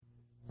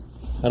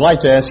I'd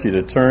like to ask you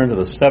to turn to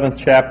the 7th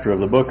chapter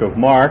of the book of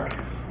Mark.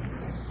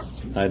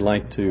 I'd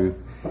like to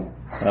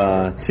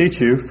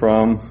teach you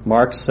from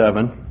Mark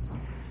 7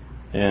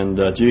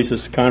 and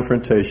Jesus'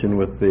 confrontation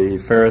with the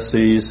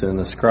Pharisees and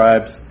the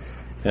scribes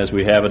as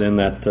we have it in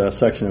that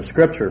section of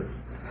Scripture.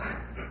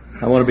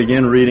 I want to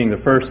begin reading the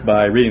first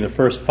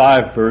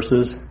 5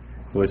 verses,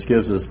 which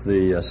gives us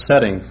the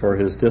setting for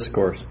his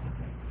discourse.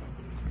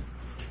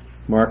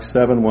 Mark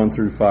 7, 1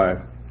 through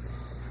 5.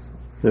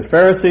 The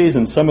Pharisees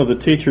and some of the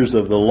teachers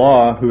of the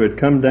law who had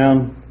come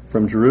down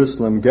from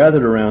Jerusalem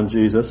gathered around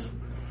Jesus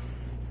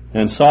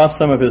and saw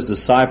some of his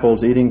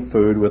disciples eating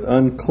food with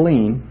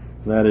unclean,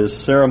 that is,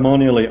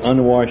 ceremonially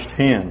unwashed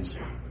hands.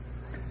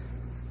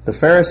 The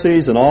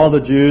Pharisees and all the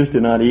Jews do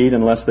not eat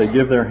unless they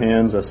give their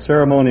hands a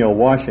ceremonial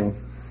washing,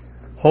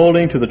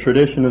 holding to the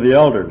tradition of the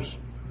elders.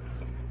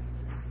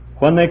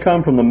 When they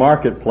come from the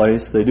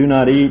marketplace, they do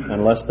not eat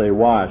unless they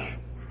wash.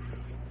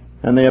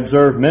 And they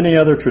observe many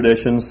other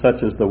traditions,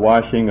 such as the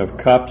washing of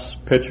cups,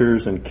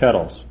 pitchers, and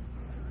kettles.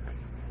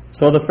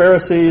 So the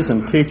Pharisees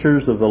and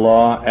teachers of the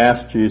law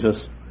asked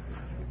Jesus,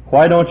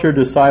 "Why don't your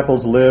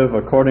disciples live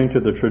according to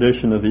the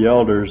tradition of the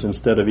elders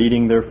instead of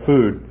eating their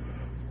food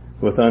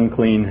with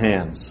unclean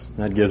hands?"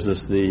 That gives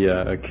us the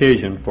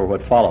occasion for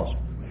what follows.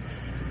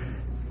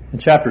 In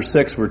chapter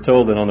 6, we're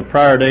told that on the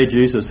prior day,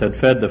 Jesus had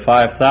fed the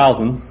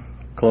 5,000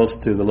 close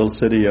to the little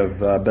city of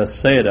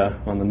Bethsaida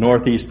on the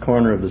northeast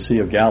corner of the Sea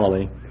of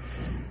Galilee.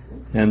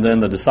 And then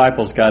the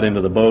disciples got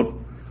into the boat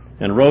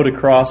and rowed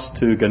across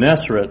to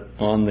Gennesaret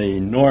on the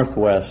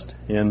northwest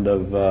end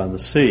of the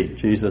sea.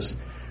 Jesus,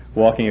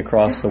 walking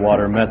across the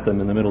water, met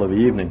them in the middle of the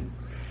evening.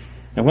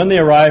 And when they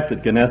arrived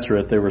at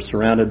Gennesaret, they were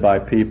surrounded by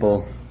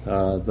people,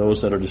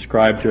 those that are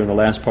described here in the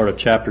last part of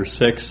chapter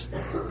 6,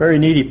 very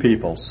needy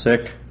people,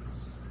 sick,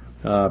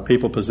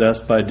 people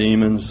possessed by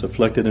demons,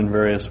 afflicted in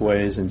various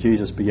ways, and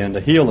Jesus began to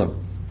heal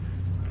them.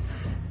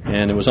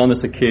 And it was on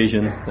this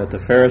occasion that the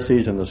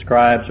Pharisees and the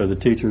scribes, or the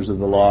teachers of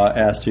the law,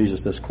 asked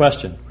Jesus this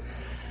question.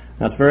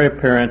 Now it's very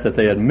apparent that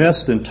they had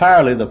missed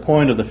entirely the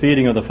point of the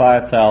feeding of the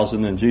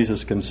 5,000 and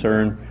Jesus'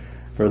 concern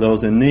for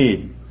those in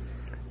need.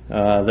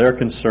 Their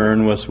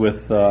concern was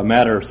with a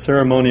matter of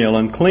ceremonial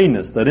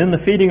uncleanness, that in the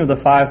feeding of the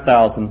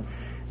 5,000,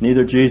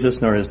 neither Jesus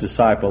nor his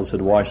disciples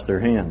had washed their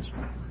hands.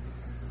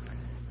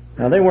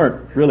 Now they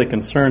weren't really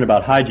concerned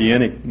about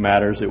hygienic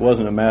matters. It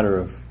wasn't a matter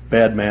of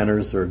bad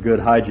manners or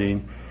good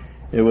hygiene.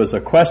 It was a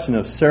question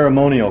of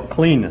ceremonial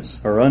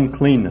cleanness or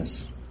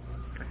uncleanness.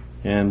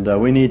 And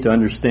we need to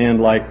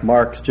understand, like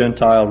Mark's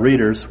Gentile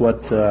readers,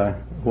 what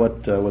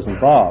was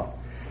involved.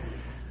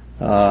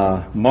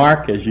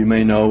 Mark, as you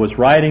may know, was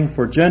writing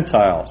for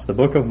Gentiles. The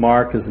book of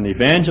Mark is an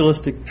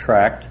evangelistic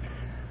tract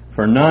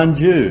for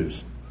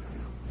non-Jews.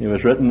 It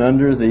was written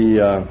under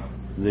the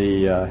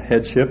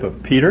headship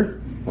of Peter,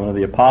 one of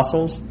the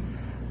apostles.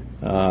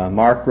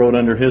 Mark wrote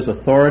under his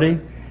authority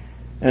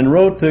and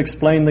wrote to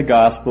explain the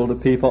gospel to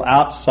people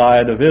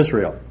outside of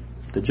Israel,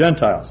 to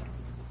Gentiles.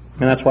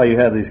 And that's why you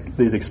have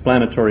these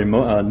explanatory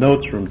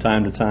notes from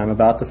time to time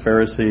about the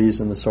Pharisees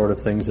and the sort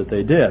of things that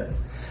they did.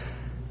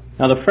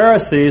 Now the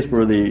Pharisees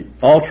were the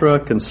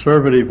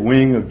ultra-conservative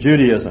wing of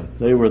Judaism.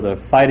 They were the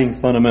fighting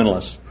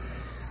fundamentalists.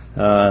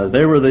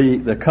 They were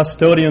the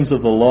custodians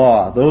of the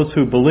law, those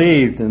who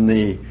believed in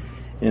the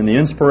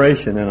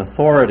inspiration and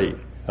authority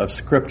of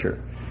Scripture.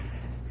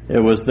 It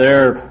was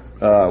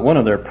one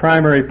of their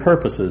primary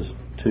purposes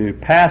to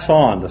pass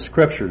on the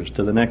Scriptures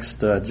to the next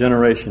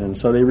generation. And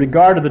so they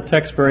regarded the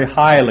text very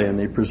highly and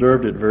they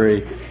preserved it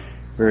very,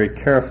 very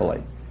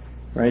carefully,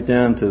 right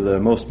down to the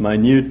most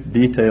minute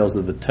details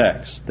of the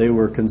text. They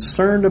were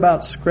concerned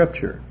about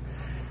Scripture.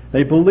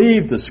 They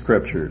believed the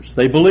Scriptures.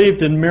 They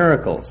believed in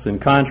miracles, in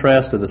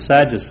contrast to the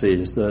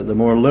Sadducees, the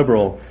more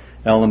liberal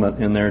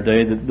element in their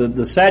day.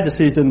 The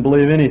Sadducees didn't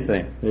believe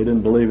anything. They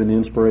didn't believe in the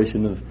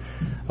inspiration of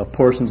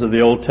portions of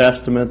the Old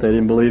Testament. They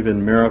didn't believe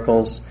in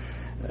miracles.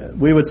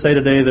 We would say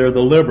today they're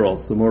the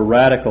liberals, the more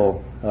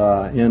radical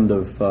end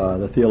of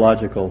the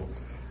theological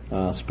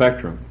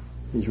spectrum.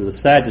 These were the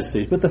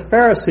Sadducees. But the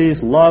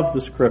Pharisees loved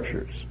the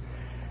Scriptures,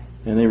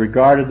 and they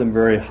regarded them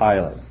very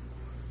highly,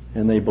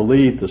 and they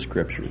believed the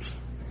Scriptures.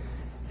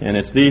 And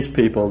it's these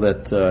people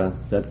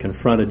that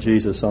confronted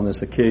Jesus on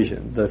this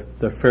occasion,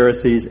 the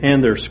Pharisees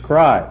and their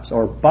scribes,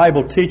 or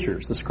Bible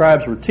teachers. The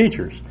scribes were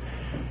teachers.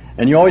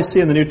 And you always see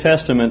in the New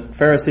Testament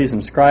Pharisees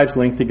and scribes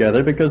linked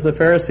together because the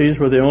Pharisees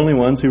were the only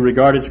ones who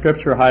regarded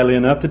Scripture highly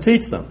enough to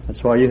teach them.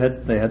 That's why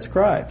they had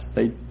scribes.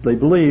 They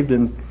believed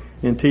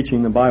in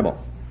teaching the Bible.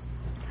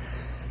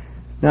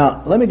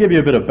 Now, let me give you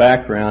a bit of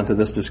background to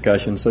this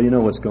discussion so you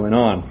know what's going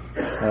on.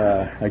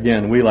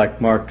 Again, we,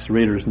 like Mark's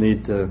readers,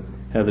 need to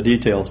have the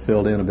details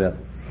filled in a bit.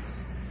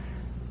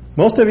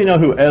 Most of you know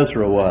who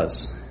Ezra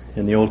was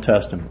in the Old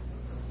Testament.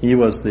 He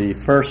was the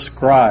first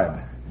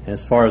scribe,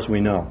 as far as we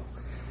know.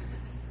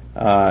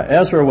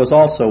 Ezra was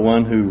also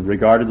one who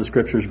regarded the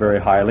Scriptures very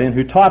highly and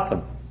who taught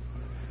them.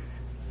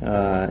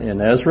 In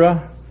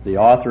Ezra, the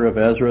author of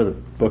Ezra, the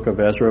book of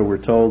Ezra, we're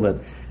told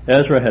that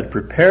Ezra had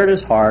prepared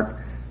his heart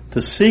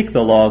to seek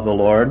the law of the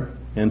Lord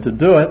and to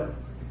do it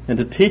and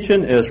to teach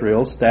in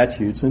Israel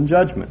statutes and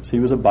judgments. He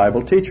was a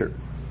Bible teacher.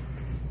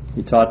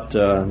 He taught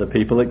the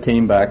people that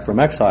came back from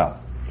exile.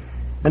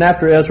 And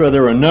after Ezra,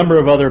 there were a number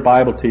of other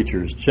Bible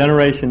teachers,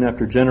 generation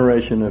after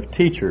generation of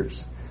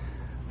teachers,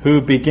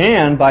 who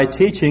began by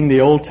teaching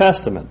the Old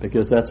Testament,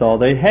 because that's all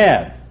they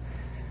had.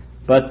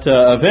 But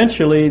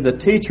eventually the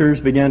teachers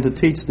began to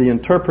teach the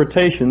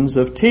interpretations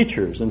of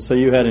teachers. And so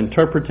you had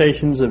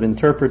interpretations of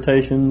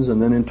interpretations,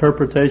 and then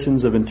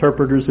interpretations of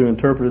interpreters who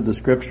interpreted the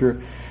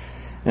Scripture.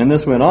 And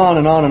this went on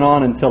and on and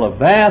on until a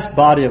vast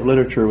body of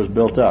literature was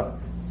built up.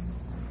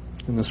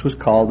 And this was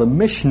called the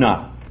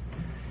Mishnah.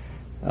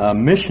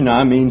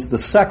 Mishnah means the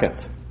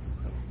second.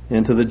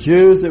 And to the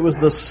Jews it was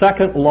the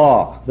second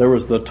law. There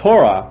was the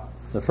Torah,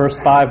 the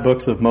first 5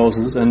 books of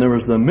Moses, and there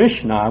was the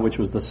Mishnah, which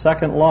was the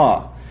second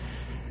law.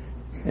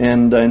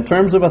 And in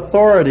terms of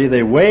authority,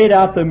 they weighed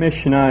out the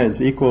Mishnah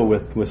as equal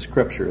with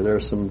Scripture. There are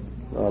some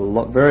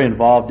very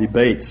involved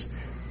debates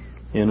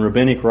in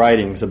rabbinic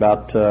writings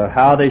about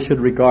how they should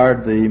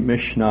regard the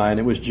Mishnah, and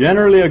it was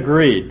generally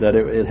agreed that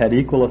it had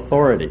equal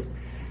authority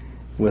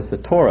with the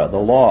Torah, the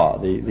law,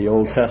 the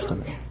Old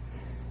Testament.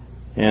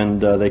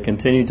 And they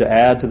continued to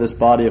add to this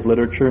body of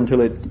literature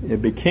until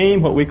it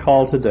became what we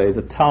call today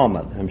the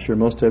Talmud. I'm sure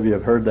most of you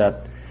have heard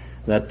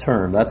that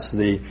term.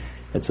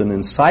 It's an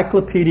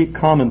encyclopedic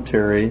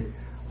commentary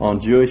on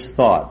Jewish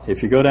thought.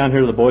 If you go down here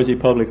to the Boise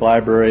Public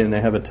Library and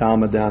they have a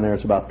Talmud down there,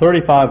 it's about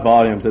 35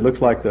 volumes. It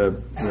looks like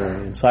the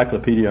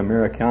Encyclopedia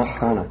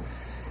Americana.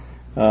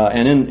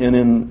 And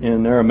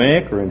in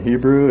Aramaic or in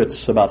Hebrew,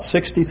 it's about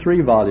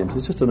 63 volumes.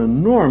 It's just an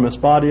enormous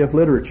body of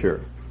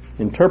literature.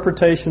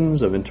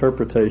 Interpretations of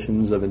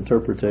interpretations of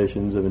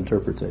interpretations of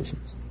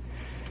interpretations.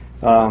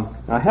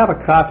 I have a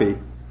copy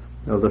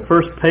of the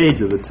first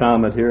page of the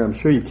Talmud here. I'm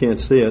sure you can't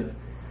see it.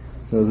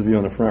 Those of you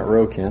on the front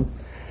row can.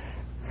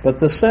 But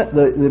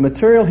the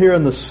material here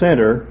in the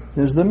center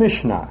is the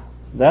Mishnah.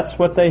 That's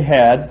what they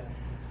had.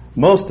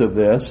 Most of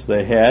this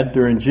they had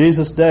during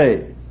Jesus'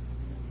 day.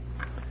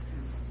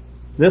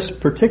 This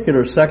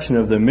particular section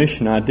of the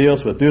Mishnah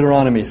deals with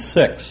Deuteronomy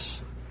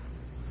 6,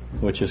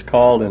 which is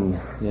called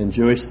in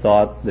Jewish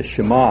thought the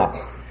Shema.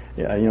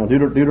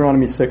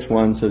 Deuteronomy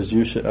 6:1 says,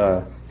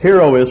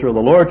 "Hear, O Israel,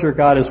 the Lord your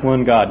God is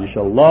one God. You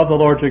shall love the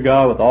Lord your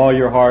God with all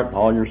your heart, and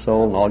all your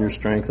soul, and all your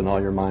strength, and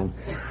all your mind."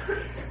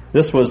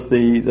 This was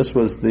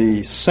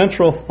the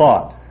central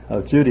thought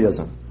of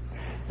Judaism.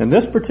 And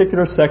this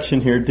particular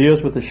section here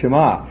deals with the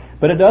Shema,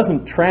 but it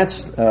doesn't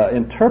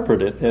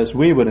interpret it as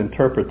we would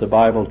interpret the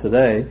Bible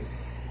today.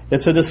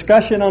 It's a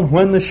discussion on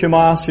when the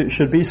Shema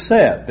should be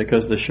said,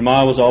 because the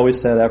Shema was always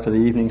said after the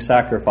evening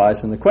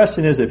sacrifice. And the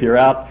question is, if you're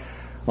out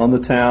on the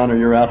town or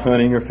you're out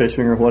hunting or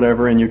fishing or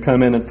whatever, and you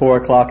come in at 4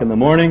 o'clock in the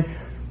morning,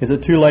 is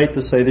it too late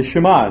to say the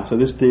Shema? And so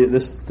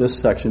this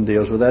section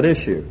deals with that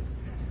issue.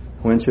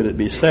 When should it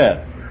be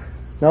said?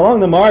 Now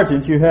along the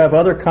margins you have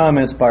other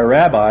comments by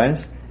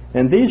rabbis,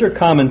 and these are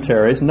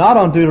commentaries not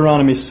on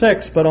Deuteronomy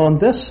 6, but on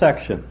this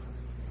section.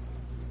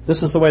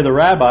 This is the way the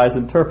rabbis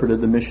interpreted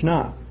the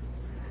Mishnah.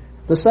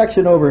 The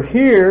section over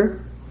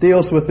here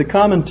deals with the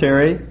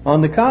commentary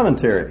on the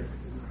commentary.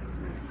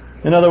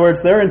 In other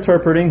words, they're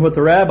interpreting what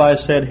the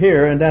rabbis said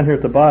here, and down here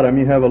at the bottom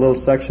you have a little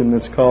section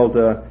that's called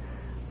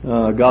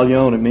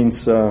Galion. It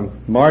means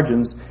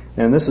margins,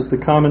 and this is the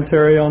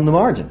commentary on the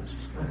margins.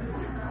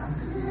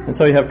 And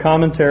so you have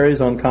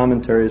commentaries on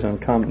commentaries on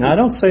commentaries. Now I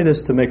don't say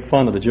this to make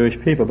fun of the Jewish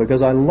people,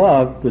 because I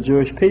love the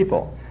Jewish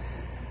people.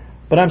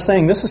 But I'm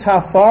saying this is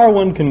how far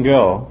one can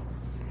go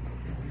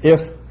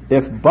if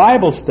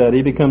Bible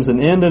study becomes an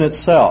end in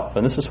itself.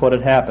 And this is what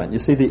had happened. You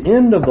see, the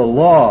end of the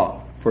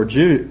law for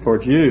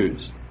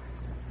Jews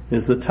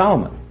is the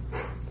Talmud.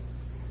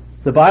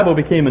 The Bible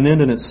became an end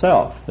in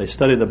itself. They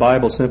studied the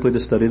Bible simply to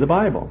study the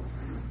Bible.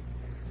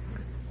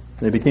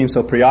 They became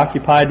so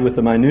preoccupied with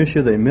the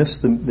minutiae, they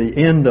missed the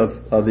end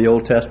of the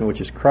Old Testament,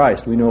 which is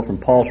Christ. We know from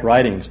Paul's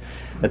writings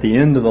that the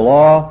end of the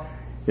law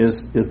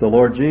is the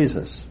Lord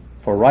Jesus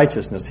for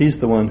righteousness. He's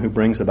the one who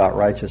brings about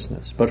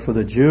righteousness. But for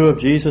the Jew of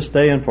Jesus'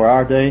 day and for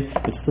our day,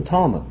 it's the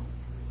Talmud.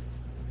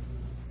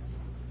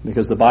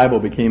 Because the Bible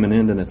became an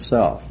end in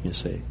itself, you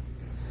see.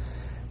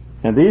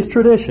 And these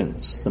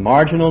traditions, the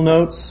marginal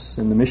notes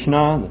in the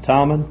Mishnah and the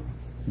Talmud,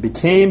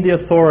 became the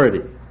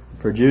authority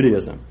for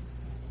Judaism.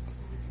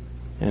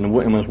 And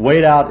was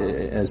weighed out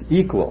as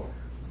equal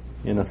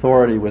in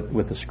authority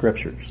with the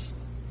Scriptures.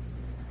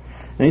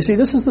 And you see,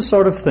 this is the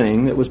sort of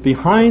thing that was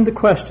behind the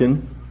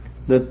question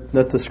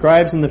that the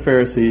scribes and the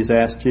Pharisees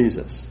asked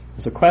Jesus.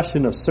 It's a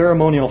question of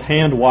ceremonial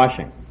hand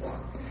washing.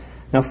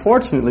 Now,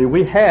 fortunately,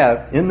 we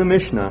have in the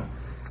Mishnah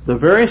the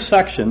very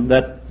section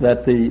that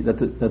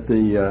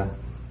the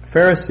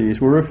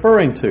Pharisees were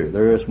referring to.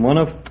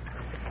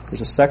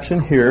 There's a section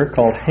here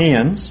called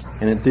Hands,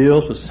 and it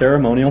deals with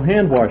ceremonial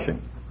hand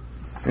washing.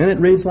 And it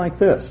reads like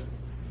this: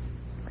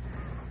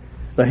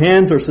 the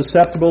hands are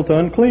susceptible to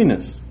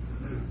uncleanness.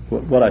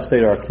 What I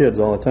say to our kids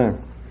all the time.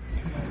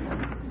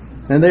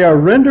 And they are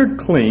rendered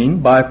clean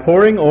by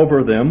pouring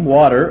over them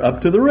water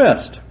up to the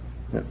wrist.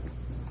 That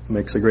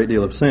makes a great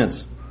deal of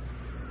sense.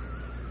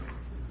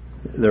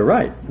 They're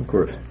right, of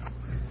course.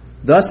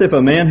 Thus, if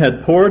a man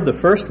had poured the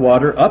first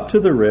water up to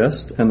the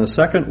wrist, and the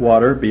second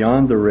water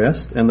beyond the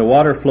wrist, and the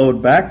water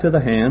flowed back to the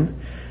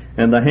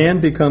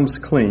hand becomes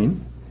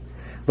clean.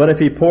 But if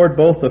he poured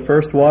both the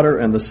first water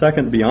and the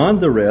second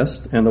beyond the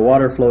wrist, and the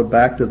water flowed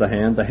back to the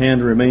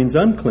hand remains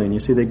unclean. You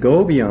see, they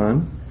go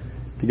beyond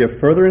to give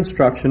further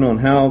instruction on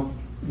how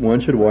one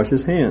should wash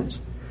his hands.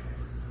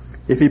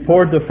 If he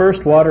poured the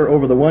first water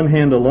over the one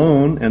hand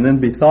alone, and then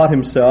bethought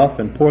himself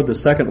and poured the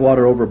second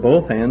water over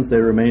both hands,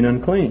 they remain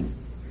unclean.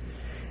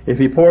 If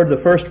he poured the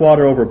first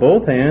water over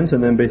both hands,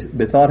 and then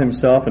bethought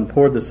himself and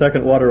poured the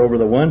second water over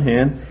the one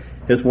hand,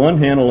 his one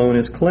hand alone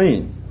is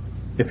clean.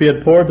 If he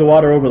had poured the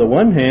water over the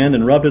one hand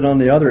and rubbed it on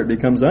the other, it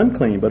becomes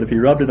unclean. But if he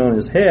rubbed it on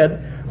his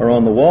head or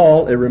on the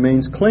wall, it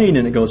remains clean.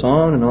 And it goes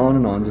on and on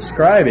and on,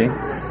 describing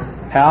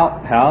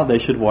how they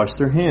should wash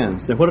their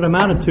hands. And what it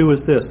amounted to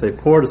was this. They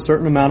poured a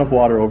certain amount of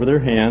water over their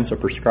hands, a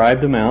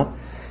prescribed amount,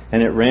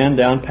 and it ran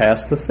down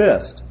past the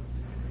fist.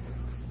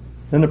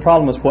 Then the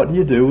problem is, what do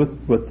you do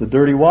with the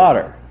dirty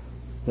water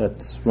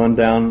that's run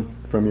down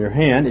from your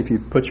hand? If you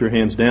put your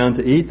hands down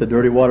to eat, the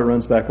dirty water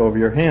runs back over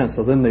your hands.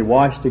 So then they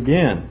washed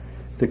again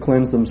to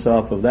cleanse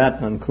themselves of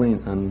that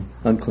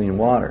unclean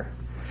water.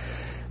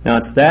 Now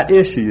it's that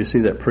issue, you see,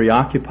 that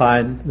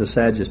preoccupied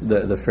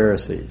the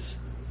Pharisees.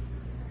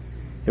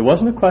 It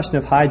wasn't a question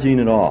of hygiene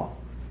at all.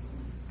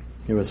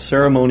 It was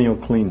ceremonial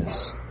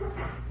cleanness.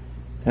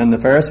 And the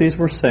Pharisees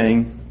were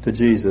saying to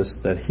Jesus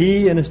that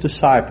he and his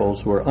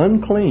disciples were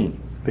unclean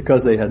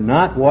because they had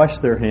not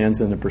washed their hands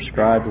in the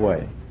prescribed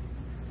way.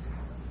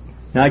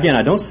 Now again,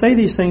 I don't say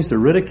these things to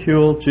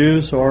ridicule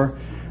Jews or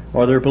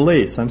their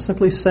beliefs. I'm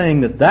simply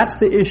saying that that's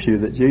the issue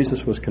that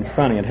Jesus was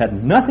confronting. It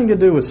had nothing to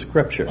do with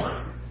Scripture.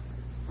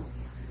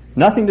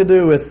 Nothing to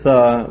do with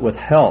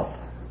health.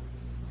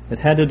 It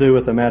had to do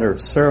with a matter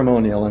of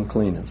ceremonial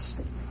uncleanness.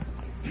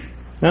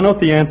 Now note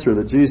the answer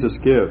that Jesus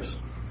gives.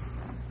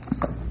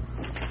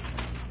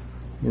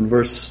 In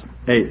verse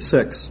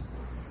 6,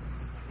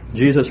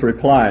 Jesus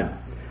replied,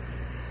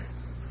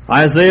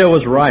 Isaiah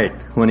was right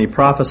when he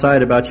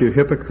prophesied about you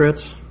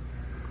hypocrites.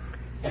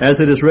 As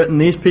it is written,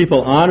 these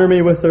people honor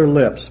me with their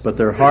lips, but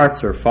their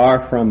hearts are far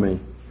from me.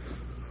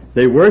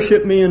 They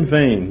worship me in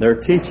vain. Their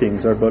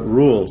teachings are but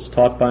rules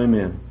taught by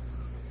men.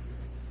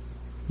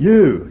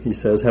 You, he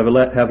says, have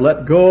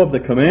let go of the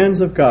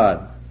commands of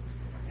God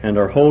and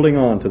are holding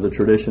on to the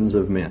traditions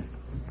of men.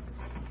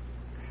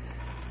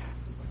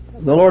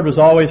 The Lord was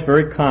always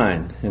very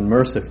kind and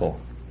merciful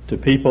to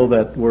people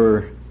that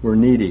were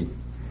needy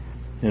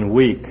and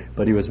weak,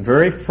 but he was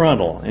very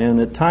frontal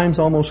and at times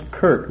almost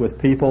curt with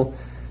people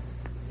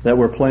that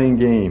were playing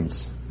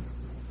games.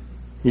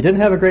 He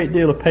didn't have a great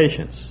deal of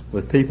patience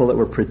with people that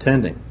were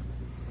pretending.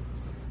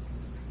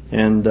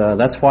 And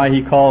that's why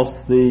he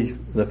calls the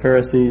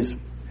Pharisees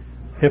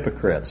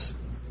hypocrites.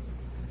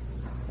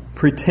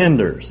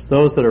 Pretenders,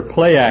 those that are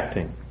play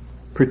acting,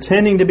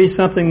 pretending to be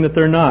something that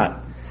they're not.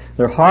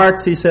 Their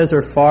hearts, he says,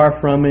 are far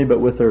from me, but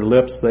with their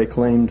lips they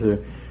claim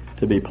to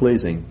be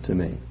pleasing to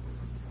me.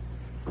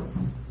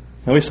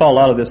 Now, we saw a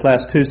lot of this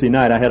last Tuesday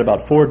night. I had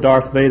about 4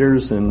 Darth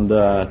Vaders and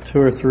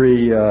 2 or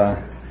 3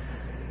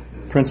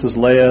 Princess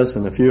Leias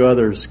and a few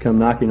others come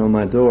knocking on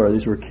my door.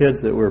 These were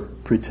kids that were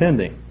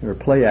pretending. They were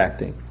play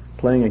acting,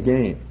 playing a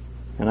game.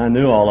 And I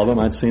knew all of them.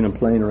 I'd seen them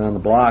playing around the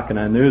block, and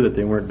I knew that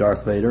they weren't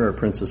Darth Vader or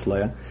Princess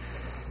Leia.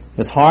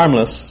 It's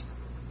harmless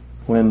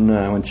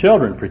when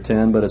children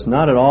pretend, but it's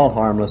not at all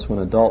harmless when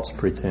adults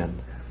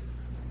pretend.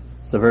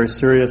 It's a very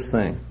serious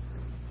thing.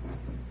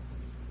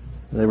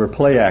 They were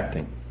play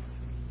acting.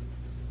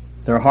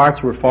 Their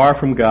hearts were far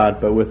from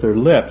God, but with their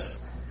lips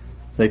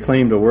they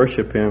claimed to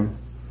worship him.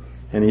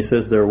 And he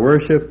says their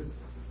worship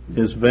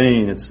is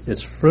vain.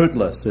 It's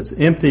fruitless. It's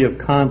empty of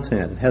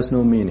content. It has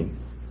no meaning.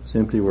 It's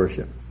empty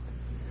worship.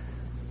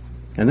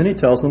 And then he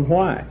tells them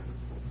why.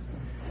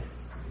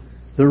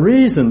 The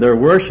reason their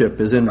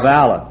worship is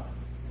invalid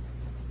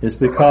is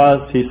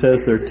because, he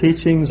says, their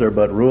teachings are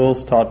but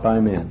rules taught by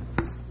men.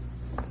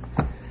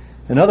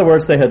 In other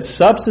words, they had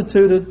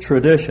substituted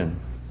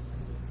tradition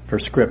for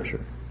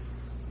Scripture.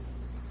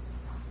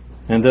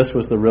 And this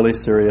was the really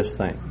serious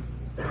thing.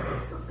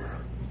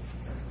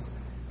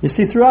 You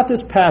see, throughout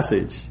this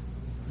passage,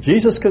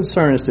 Jesus'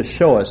 concern is to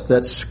show us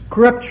that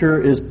Scripture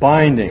is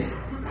binding.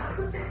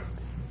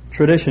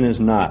 Tradition is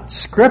not.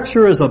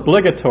 Scripture is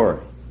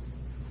obligatory.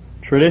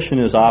 Tradition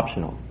is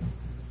optional.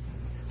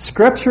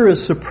 Scripture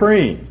is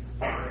supreme.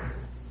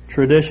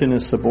 Tradition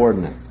is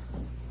subordinate.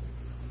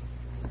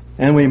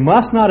 And we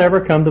must not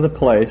ever come to the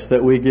place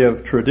that we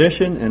give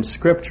tradition and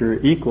Scripture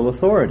equal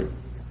authority.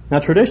 Now,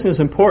 tradition is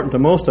important to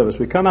most of us.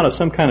 We come out of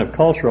some kind of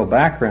cultural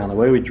background, the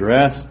way we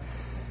dress,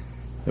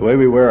 the way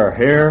we wear our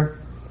hair,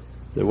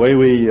 the way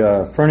we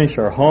furnish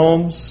our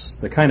homes,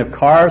 the kind of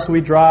cars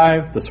we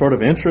drive, the sort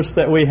of interests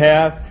that we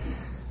have,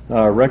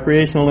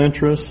 recreational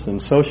interests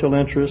and social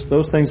interests.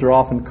 Those things are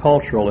often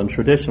cultural and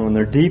traditional, and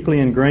they're deeply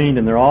ingrained,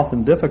 and they're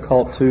often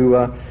difficult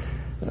to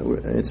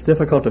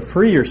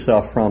free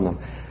yourself from them.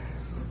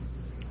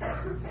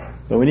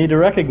 But we need to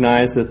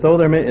recognize that though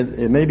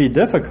it may be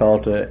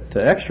difficult to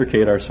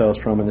extricate ourselves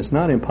from it, it's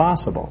not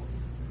impossible.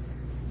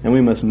 And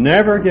we must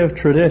never give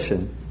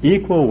tradition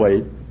equal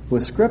weight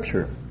with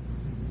Scripture.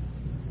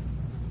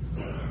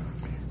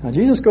 Now,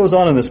 Jesus goes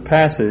on in this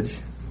passage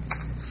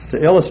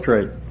to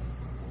illustrate.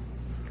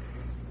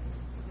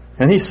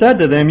 And he said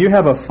to them, "You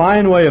have a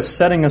fine way of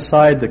setting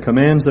aside the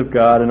commands of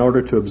God in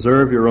order to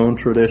observe your own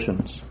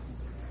traditions.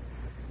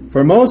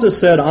 For Moses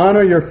said,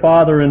 'Honor your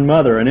father and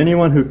mother, and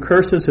anyone who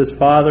curses his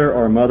father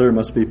or mother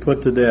must be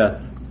put to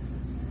death.'"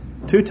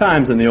 2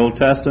 times in the Old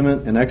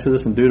Testament, in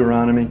Exodus and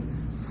Deuteronomy,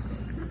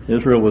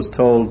 Israel was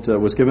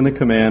given the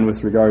command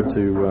with regard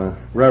to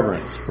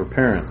reverence for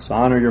parents.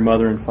 Honor your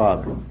mother and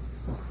father.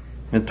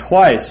 And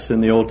twice in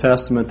the Old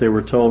Testament they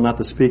were told not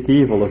to speak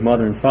evil of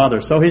mother and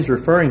father. So he's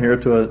referring here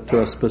to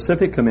a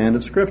specific command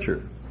of Scripture.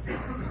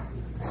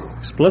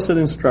 Explicit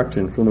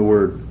instruction from the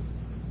Word.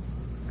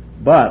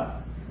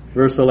 But,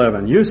 verse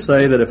 11, "You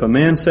say that if a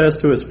man says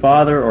to his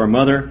father or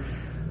mother,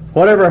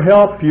 'Whatever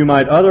help you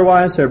might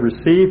otherwise have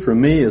received from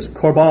me is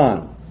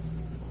korban,'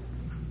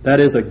 that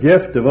is, a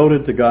gift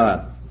devoted to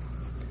God,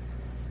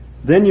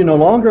 then you no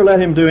longer let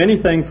him do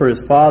anything for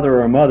his father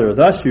or mother.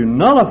 Thus you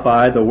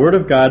nullify the Word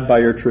of God by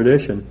your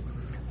tradition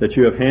that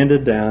you have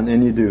handed down,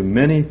 and you do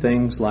many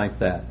things like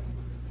that."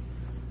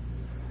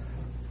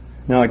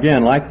 Now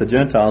again, like the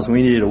Gentiles,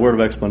 we need a word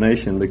of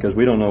explanation because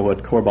we don't know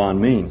what korban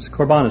means.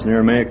 Korban is an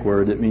Aramaic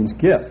word that means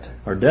gift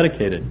or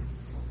dedicated.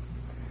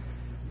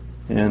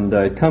 And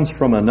it comes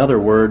from another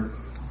word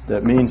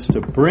that means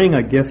to bring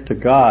a gift to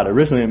God.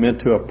 Originally it meant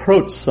to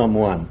approach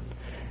someone,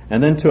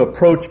 and then to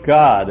approach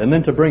God, and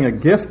then to bring a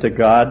gift to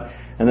God.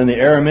 And then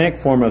the Aramaic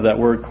form of that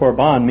word,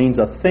 korban, means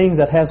a thing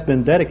that has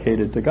been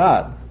dedicated to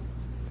God.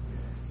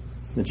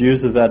 The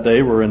Jews of that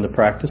day were in the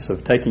practice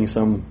of taking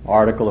some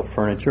article of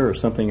furniture or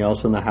something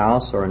else in the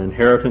house, or an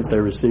inheritance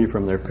they received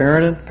from their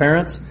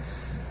parents,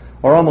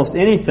 or almost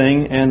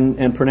anything,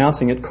 and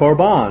pronouncing it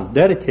korban,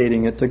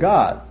 dedicating it to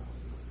God.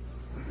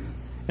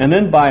 And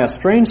then by a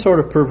strange sort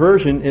of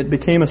perversion, it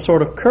became a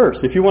sort of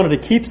curse. If you wanted to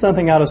keep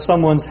something out of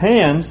someone's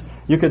hands,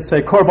 you could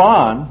say,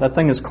 "Korban, that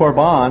thing is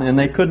korban," and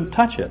they couldn't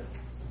touch it,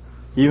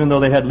 even though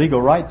they had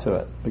legal right to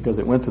it, because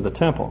it went to the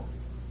temple.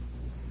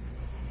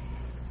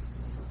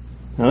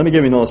 Now let me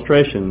give you an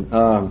illustration.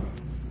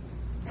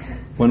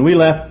 When we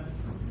left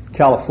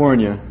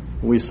California,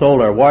 we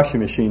sold our washing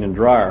machine and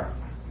dryer.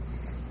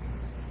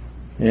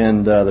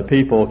 And the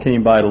people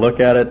came by to look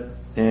at it,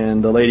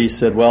 and the lady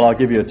said, "Well, I'll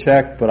give you a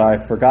check, but I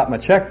forgot my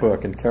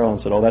checkbook." And Carolyn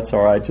said, "Oh, that's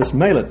all right, just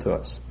mail it to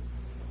us."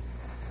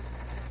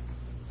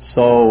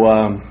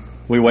 So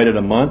we waited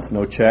a month,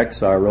 no check,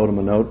 so I wrote them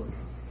a note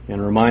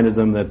and reminded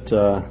them that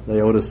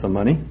they owed us some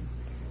money,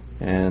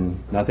 and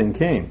nothing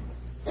came.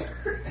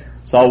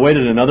 So I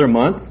waited another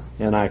month,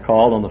 and I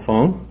called on the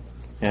phone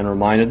and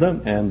reminded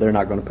them, and they're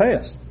not going to pay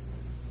us.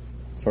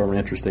 Sort of an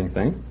interesting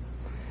thing.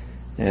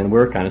 And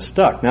we're kind of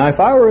stuck. Now, if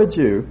I were a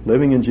Jew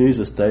living in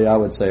Jesus' day, I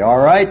would say, "All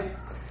right,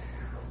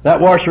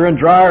 that washer and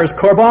dryer is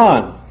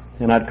korban."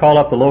 And I'd call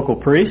up the local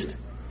priest,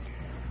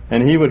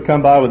 and he would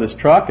come by with his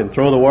truck and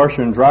throw the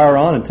washer and dryer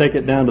on and take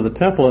it down to the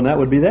temple, and that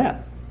would be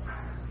that.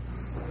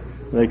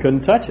 They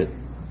couldn't touch it.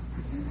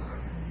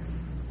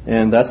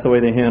 And that's the way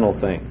they handle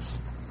things.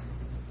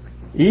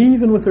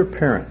 Even with their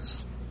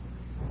parents.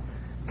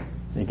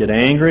 They get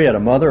angry at a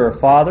mother or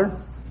father,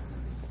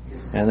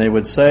 and they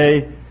would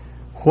say,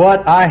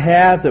 "What I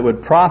have that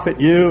would profit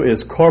you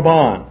is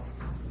korban."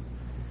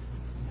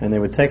 And they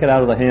would take it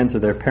out of the hands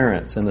of their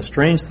parents. And the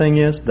strange thing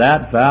is,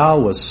 that vow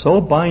was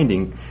so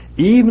binding,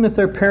 even if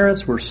their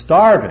parents were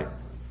starving,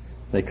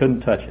 they couldn't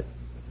touch it.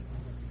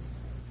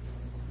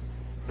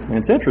 And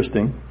it's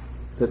interesting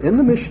that in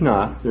the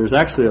Mishnah, there's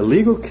actually a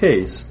legal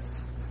case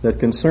that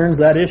concerns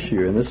that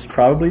issue, and this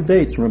probably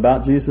dates from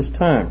about Jesus'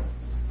 time.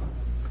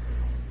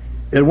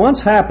 It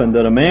once happened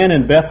that a man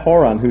in Beth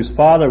Horon, whose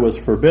father was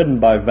forbidden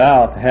by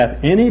vow to have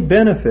any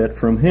benefit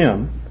from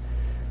him,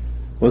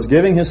 was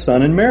giving his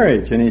son in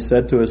marriage, and he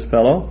said to his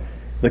fellow,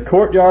 "The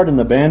courtyard and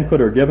the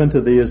banquet are given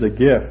to thee as a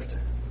gift,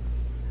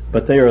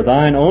 but they are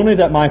thine only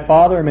that my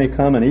father may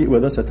come and eat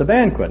with us at the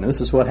banquet." And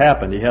this is what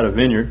happened. He had a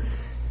vineyard,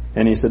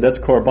 and he said, "That's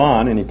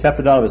korban," and he kept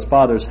it out of his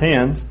father's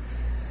hands.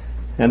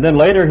 And then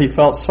later he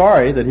felt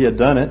sorry that he had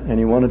done it, and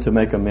he wanted to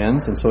make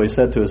amends, and so he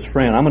said to his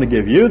friend, "I'm going to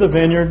give you the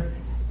vineyard,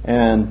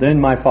 and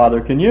then my father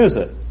can use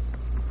it."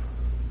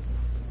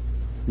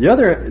 The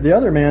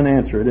other man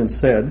answered and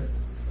said,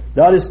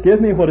 "Thou didst give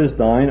me what is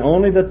thine,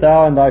 only that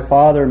thou and thy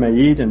father may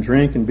eat and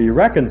drink and be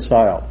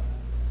reconciled."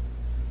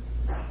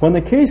 When the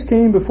case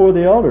came before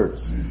the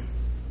elders,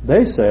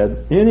 they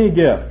said, "Any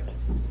gift,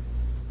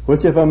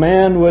 which if a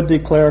man would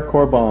declare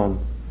korban,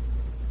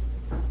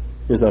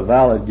 is a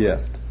valid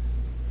gift."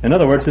 In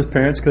other words, his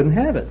parents couldn't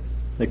have it.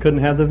 They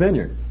couldn't have the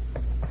vineyard,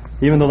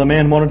 even though the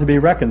man wanted to be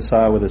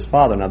reconciled with his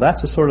father. Now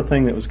that's the sort of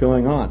thing that was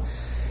going on.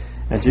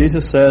 And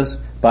Jesus says,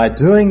 by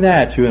doing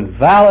that, you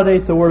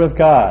invalidate the Word of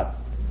God.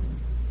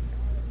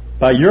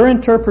 By your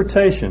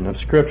interpretation of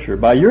Scripture,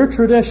 by your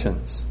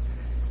traditions,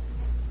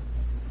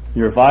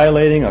 you're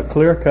violating a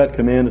clear-cut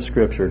command of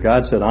Scripture.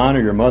 God said, honor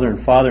your mother and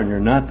father, and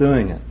you're not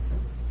doing it.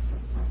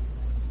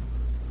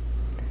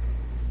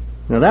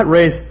 Now that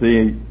raised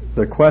the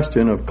the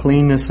question of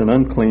cleanness and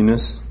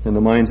uncleanness in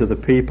the minds of the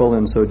people.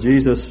 And so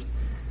Jesus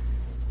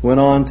went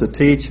on to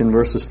teach in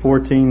verses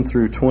 14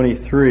 through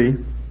 23.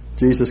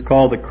 Jesus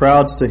called the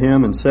crowd to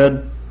him and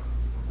said,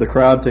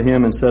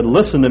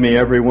 "Listen to me,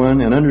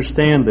 everyone, and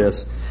understand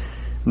this.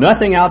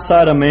 Nothing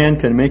outside a man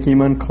can make him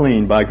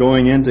unclean by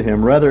going into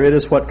him. Rather, it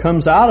is what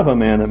comes out of a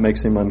man that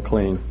makes him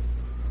unclean."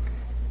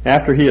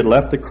 After he had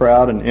left the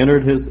crowd and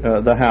entered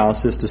the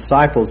house, his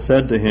disciples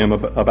said to him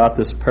about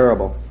this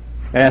parable.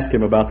 Asked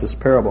him about this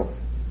parable.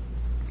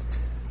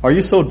 "Are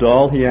you so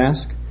dull?" he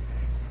asked.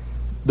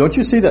 "Don't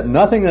you see that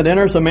nothing that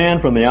enters a man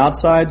from the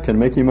outside can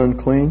make him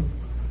unclean?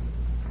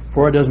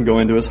 For it doesn't go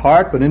into his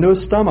heart, but into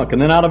his stomach,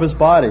 and then out of his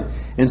body."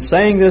 In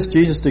saying this,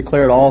 Jesus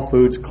declared all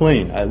foods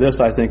clean. This,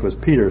 I think, was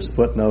Peter's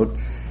footnote.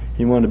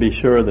 He wanted to be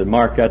sure that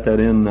Mark got that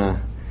in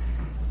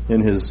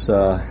his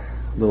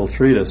little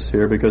treatise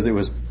here, because it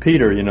was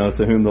Peter,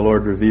 to whom the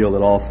Lord revealed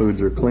that all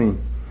foods are clean.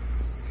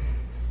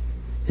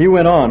 He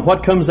went on,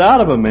 "What comes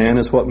out of a man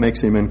is what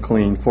makes him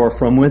unclean. For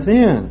from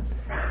within,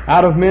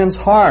 out of men's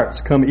hearts,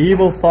 come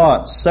evil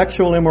thoughts,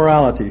 sexual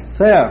immorality,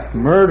 theft,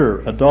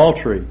 murder,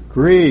 adultery,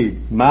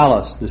 greed,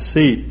 malice,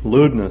 deceit,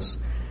 lewdness,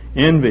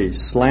 envy,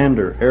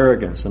 slander,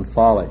 arrogance, and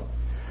folly.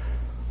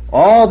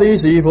 All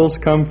these evils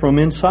come from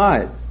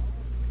inside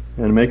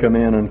and make a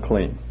man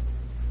unclean."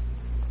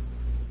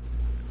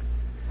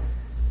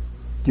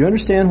 Do you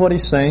understand what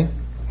he's saying?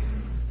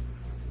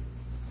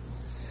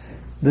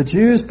 The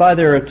Jews, by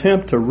their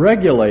attempt to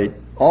regulate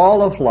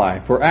all of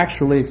life, were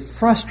actually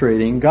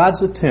frustrating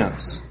God's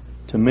attempts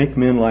to make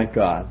men like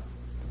God.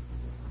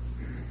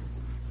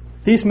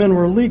 These men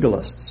were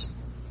legalists.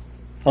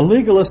 A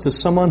legalist is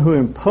someone who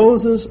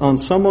imposes on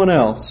someone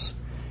else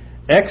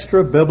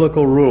extra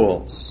biblical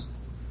rules.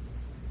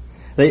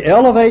 They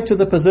elevate to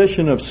the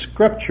position of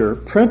Scripture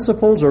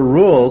principles or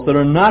rules that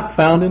are not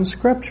found in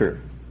Scripture.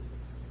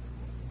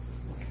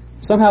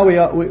 Somehow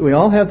we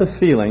all have the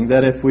feeling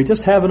that if we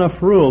just have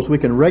enough rules, we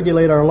can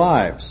regulate our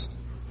lives.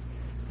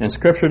 And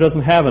Scripture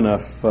doesn't have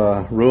enough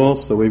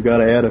rules, so we've got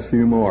to add a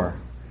few more.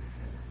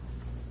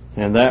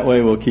 And that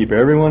way we'll keep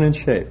everyone in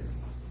shape.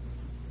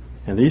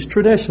 And these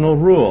traditional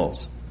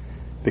rules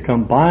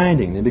become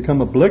binding. They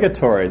become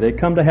obligatory. They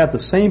come to have the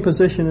same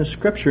position as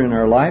Scripture in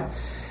our life.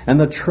 And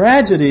the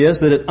tragedy is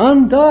that it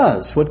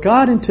undoes what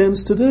God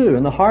intends to do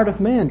in the heart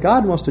of man.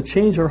 God wants to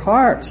change our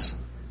hearts,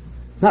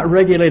 not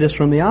regulate us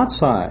from the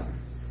outside.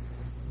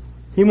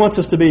 He wants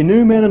us to be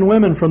new men and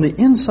women from the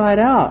inside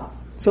out.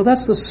 So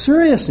that's the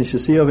seriousness, you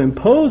see, of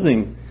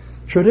imposing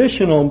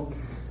traditional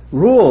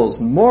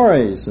rules and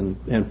mores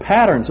and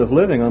patterns of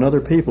living on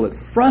other people. It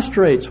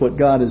frustrates what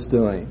God is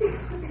doing.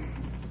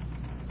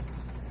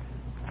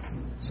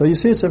 So you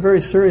see, it's a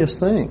very serious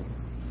thing.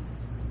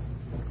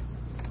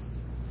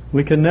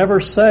 We can never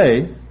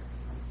say,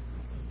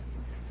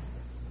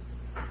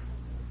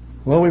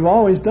 well, we've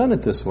always done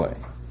it this way.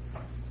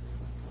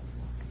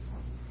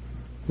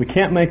 We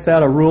can't make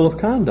that a rule of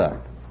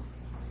conduct.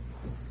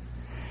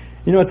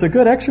 It's a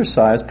good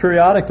exercise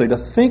periodically to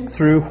think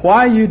through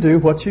why you do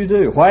what you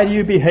do. Why do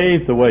you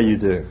behave the way you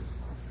do?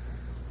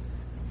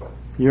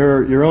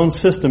 Your own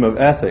system of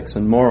ethics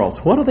and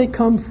morals, what do they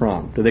come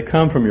from? Do they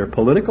come from your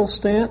political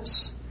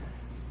stance?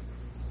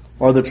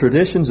 Or the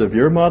traditions of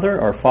your mother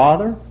or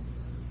father?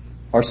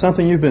 Or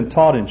something you've been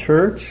taught in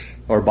church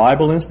or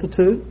Bible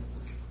Institute?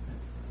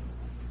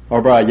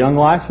 Or by a young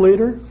life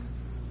leader?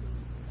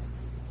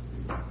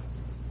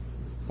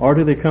 Or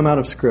do they come out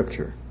of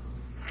Scripture?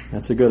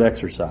 That's a good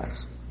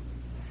exercise.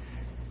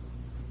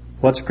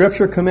 What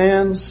Scripture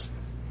commands,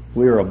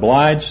 we are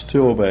obliged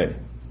to obey.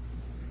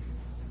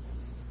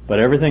 But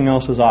everything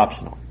else is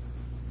optional.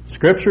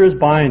 Scripture is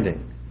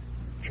binding.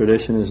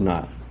 Tradition is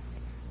not.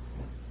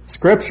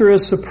 Scripture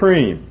is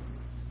supreme.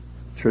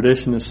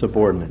 Tradition is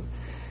subordinate.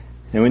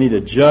 And we need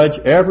to judge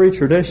every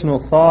traditional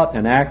thought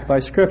and act by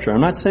Scripture. I'm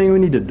not saying we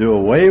need to do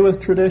away with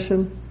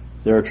tradition.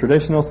 There are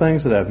traditional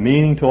things that have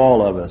meaning to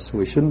all of us.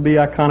 We shouldn't be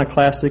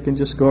iconoclastic and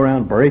just go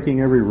around breaking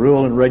every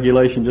rule and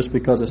regulation just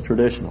because it's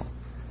traditional.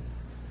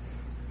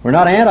 We're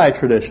not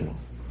anti-traditional,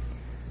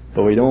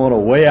 but we don't want to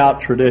weigh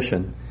out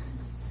tradition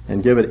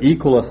and give it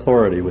equal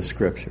authority with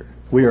Scripture.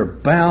 We are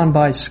bound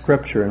by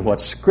Scripture, and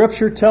what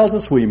Scripture tells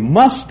us we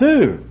must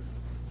do.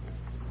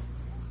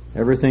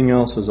 Everything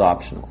else is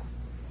optional.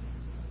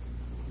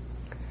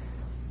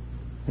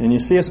 And you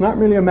see, it's not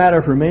really a matter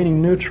of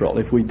remaining neutral.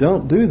 If we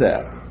don't do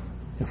that,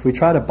 if we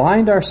try to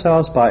bind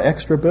ourselves by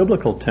extra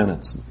biblical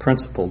tenets, and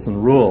principles,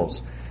 and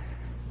rules,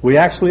 we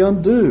actually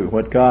undo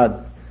what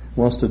God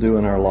wants to do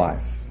in our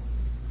life.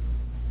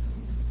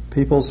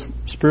 People's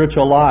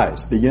spiritual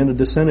lives begin to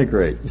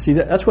disintegrate. You see,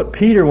 that's what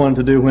Peter wanted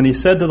to do when he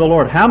said to the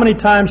Lord, "How many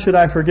times should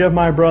I forgive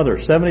my brother?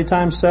 70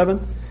 times 7?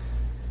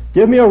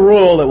 Give me a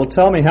rule that will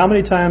tell me how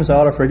many times I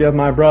ought to forgive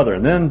my brother."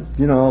 And then,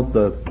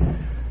 the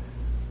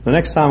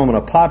next time I'm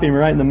going to pop him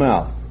right in the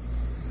mouth.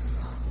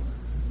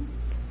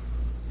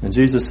 And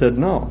Jesus said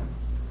no.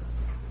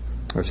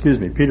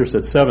 Peter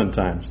said 7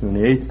 times. And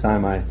the 8th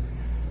time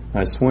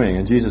I swing.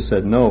 And Jesus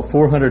said no,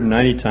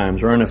 490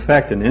 times, or in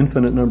effect an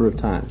infinite number of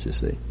times, you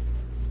see.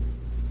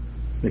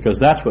 Because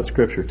that's what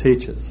Scripture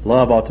teaches.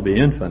 Love ought to be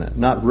infinite,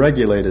 not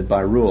regulated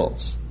by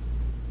rules.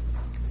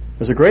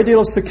 There's a great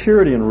deal of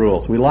security in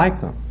rules. We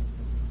like them.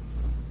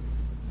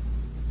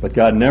 But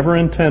God never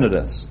intended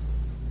us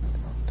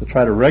to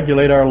try to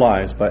regulate our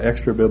lives by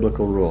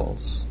extra-biblical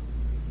rules.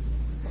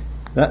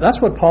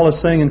 That's what Paul is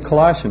saying in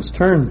Colossians.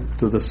 Turn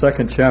to the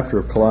 2nd chapter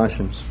of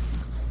Colossians.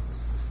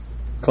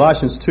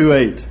 Colossians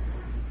 2:8.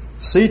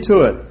 See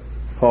to it,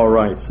 Paul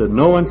writes, that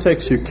no one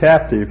takes you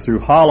captive through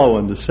hollow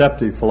and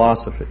deceptive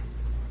philosophy.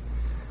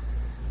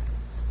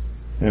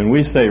 And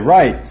we say,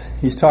 right,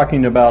 he's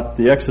talking about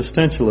the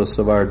existentialists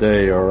of our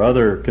day or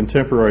other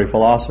contemporary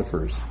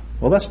philosophers.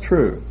 Well, that's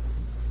true.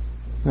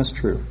 That's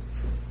true.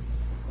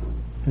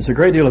 There's a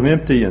great deal of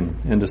empty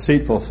and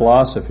deceitful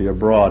philosophy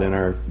abroad on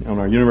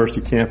our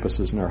university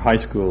campuses and our high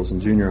schools and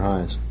junior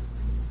highs.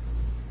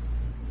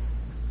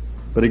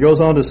 But he goes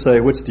on to say,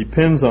 which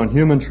depends on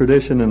human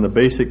tradition and the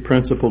basic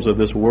principles of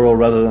this world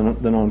rather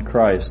than on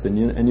Christ.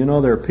 And you know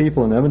there are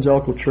people in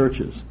evangelical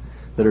churches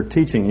that are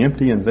teaching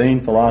empty and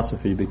vain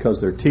philosophy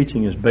because their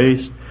teaching is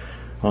based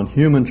on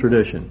human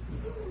tradition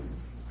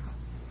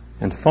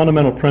and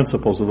fundamental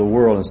principles of the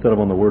world instead of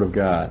on the Word of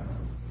God.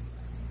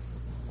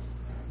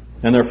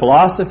 And their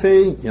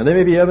philosophy, they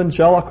may be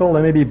evangelical,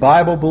 they may be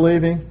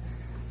Bible-believing,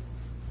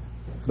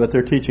 but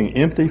they're teaching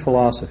empty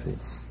philosophy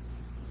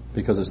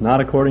because it's not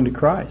according to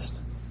Christ.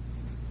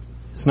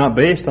 It's not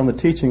based on the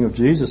teaching of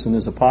Jesus and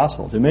His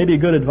apostles. It may be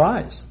good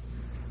advice,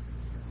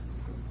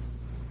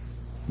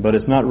 but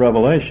it's not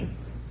revelation.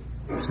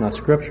 It's not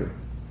Scripture.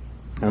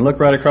 And look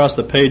right across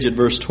the page at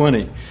verse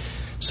 20.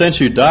 Since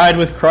you died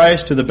with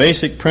Christ to the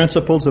basic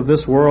principles of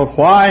this world,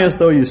 why, as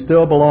though you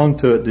still belong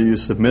to it, do you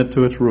submit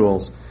to its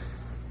rules?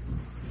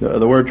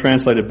 The word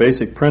translated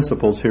basic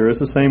principles here is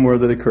the same word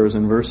that occurs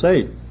in verse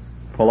 8.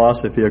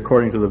 Philosophy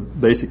according to the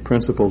basic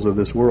principles of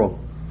this world.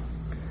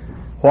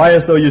 Why,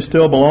 as though you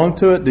still belong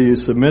to it, do you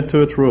submit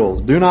to its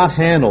rules? Do not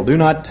handle, do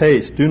not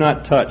taste, do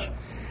not touch.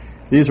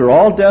 These are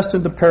all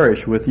destined to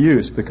perish with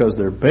use because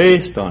they're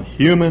based on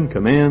human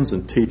commands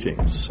and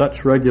teachings.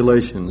 Such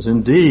regulations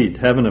indeed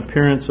have an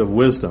appearance of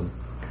wisdom.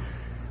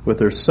 With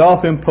their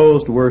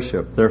self-imposed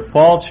worship, their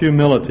false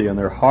humility, and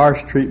their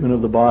harsh treatment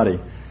of the body,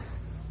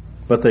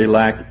 but they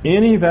lack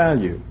any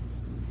value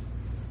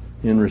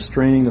in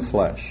restraining the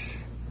flesh,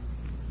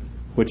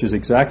 which is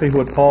exactly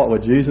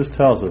what Jesus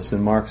tells us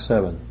in Mark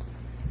 7.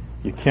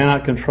 You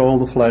cannot control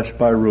the flesh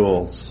by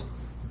rules.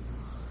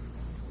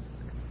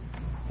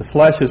 The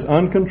flesh is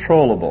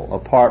uncontrollable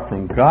apart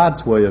from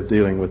God's way of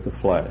dealing with the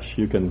flesh.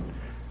 You can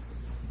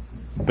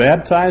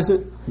baptize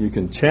it, you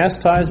can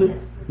chastise it,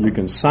 you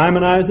can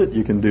simonize it,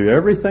 you can do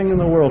everything in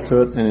the world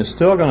to it, and it's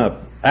still going to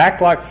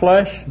act like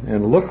flesh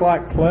and look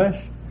like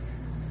flesh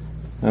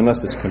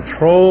unless it's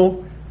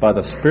controlled by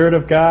the Spirit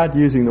of God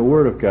using the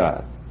Word of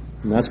God.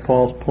 And that's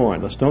Paul's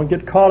point. Let's don't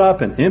get caught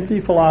up in empty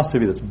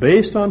philosophy that's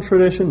based on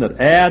tradition, that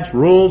adds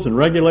rules and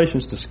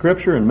regulations to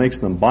Scripture and makes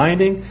them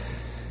binding,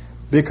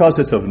 because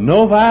it's of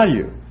no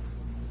value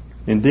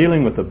in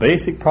dealing with the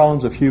basic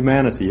problems of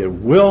humanity. It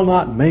will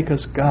not make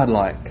us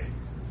godlike.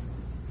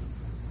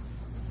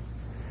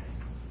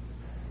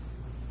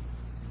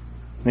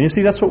 And you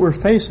see, that's what we're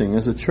facing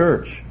as a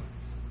church.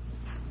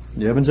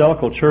 The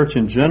evangelical church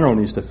in general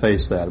needs to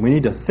face that. We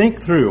need to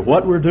think through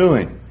what we're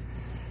doing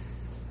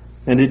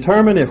and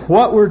determine if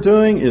what we're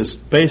doing is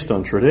based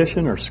on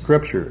tradition or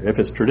Scripture. If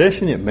it's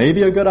tradition, it may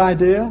be a good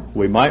idea.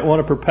 We might want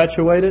to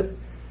perpetuate it,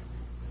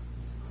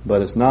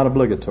 but it's not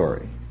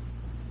obligatory.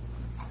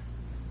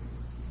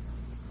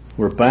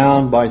 We're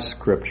bound by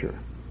Scripture.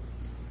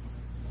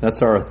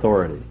 That's our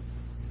authority.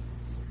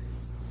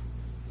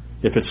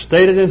 If it's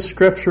stated in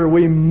Scripture,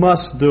 we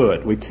must do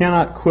it. We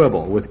cannot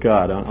quibble with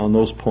God on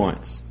those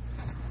points.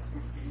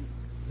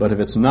 But if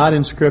it's not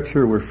in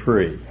Scripture, we're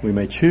free. We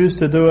may choose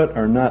to do it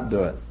or not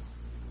do it.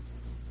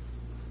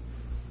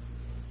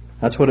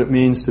 That's what it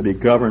means to be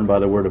governed by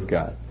the Word of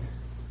God.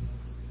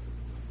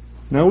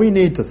 Now we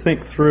need to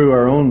think through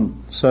our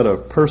own set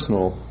of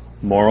personal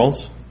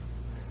morals.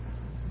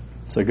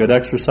 It's a good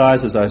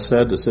exercise, as I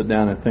said, to sit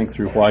down and think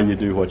through why you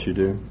do what you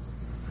do.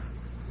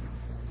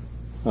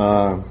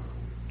 God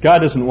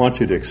doesn't want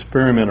you to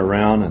experiment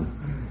around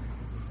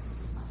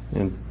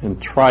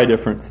and try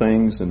different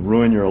things and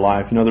ruin your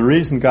life. The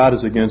reason God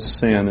is against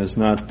sin is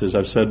not, as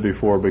I've said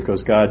before,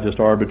 because God just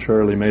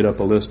arbitrarily made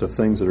up a list of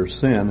things that are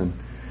sin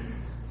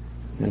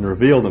and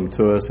revealed them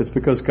to us. It's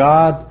because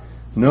God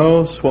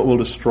knows what will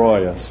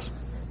destroy us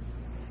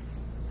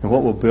and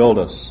what will build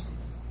us.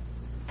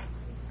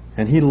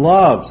 And He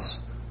loves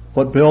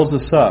what builds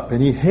us up,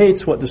 and He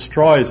hates what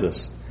destroys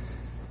us.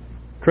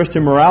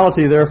 Christian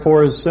morality,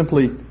 therefore, is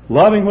simply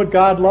loving what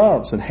God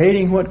loves and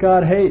hating what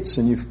God hates,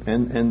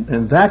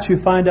 and that you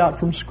find out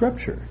from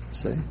Scripture.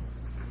 See,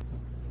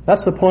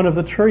 that's the point of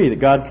the tree that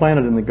God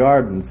planted in the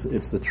garden.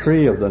 It's the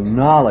tree of the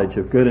knowledge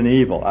of good and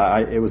evil.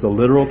 It was a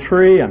literal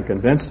tree. I'm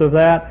convinced of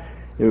that.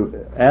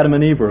 Adam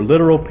and Eve were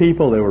literal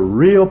people. They were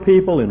real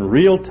people in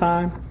real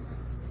time.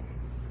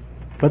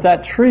 But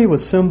that tree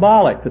was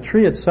symbolic. The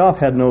tree itself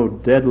had no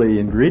deadly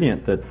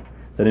ingredient that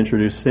that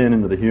introduced sin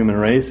into the human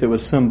race. It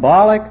was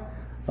symbolic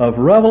of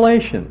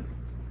revelation.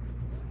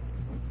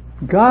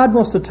 God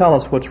wants to tell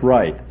us what's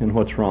right and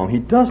what's wrong. He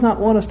does not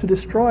want us to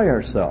destroy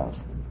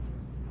ourselves.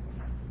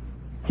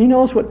 He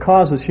knows what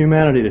causes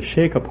humanity to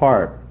shake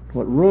apart,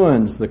 what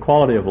ruins the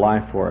quality of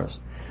life for us.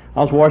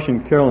 I was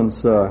washing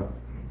Carolyn's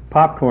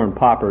popcorn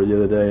popper the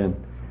other day,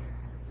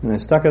 and I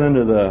stuck it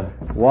under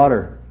the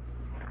water.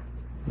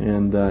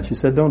 And she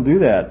said, "Don't do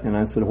that." And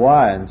I said,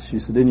 "Why?" And she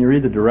said, "Didn't you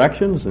read the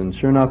directions?" And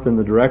sure enough, in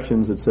the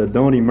directions it said,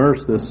 "Don't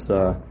immerse this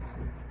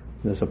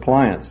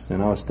appliance."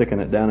 And I was sticking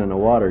it down in the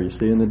water, you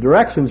see. And the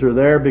directions are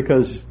there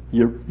because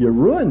you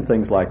ruin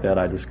things like that,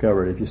 I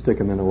discovered, if you stick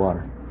them in the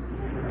water.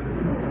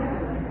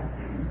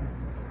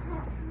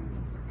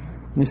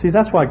 And you see,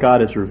 that's why God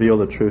has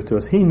revealed the truth to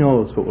us. He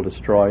knows what will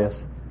destroy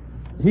us.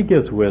 He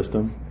gives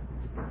wisdom.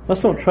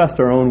 Let's don't trust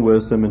our own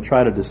wisdom and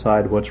try to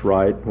decide what's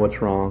right,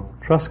 what's wrong.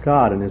 Trust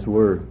God and His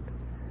Word.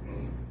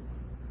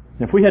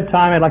 And if we had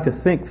time, I'd like to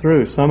think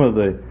through some of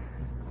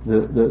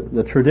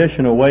the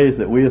traditional ways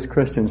that we as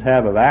Christians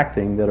have of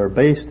acting that are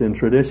based in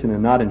tradition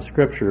and not in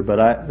Scripture,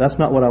 but that's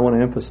not what I want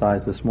to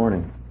emphasize this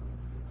morning.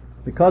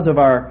 Because of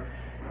our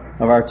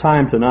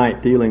time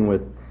tonight dealing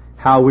with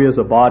how we as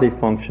a body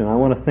function, I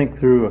want to think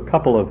through a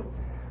couple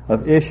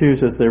of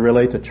issues as they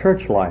relate to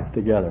church life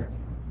together.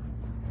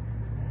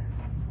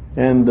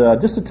 And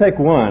just to take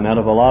one out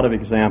of a lot of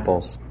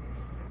examples,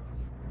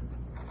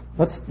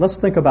 let's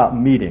think about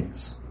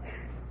meetings.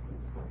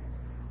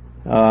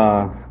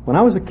 When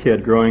I was a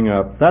kid growing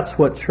up, that's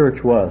what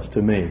church was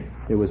to me.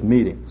 It was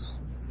meetings.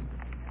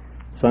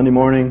 Sunday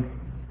morning,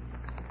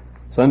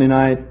 Sunday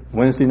night,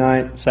 Wednesday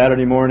night,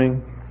 Saturday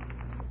morning,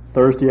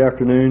 Thursday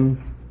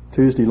afternoon,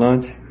 Tuesday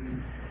lunch.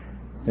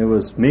 It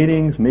was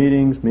meetings,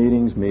 meetings,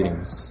 meetings,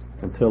 meetings,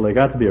 until they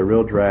got to be a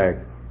real drag.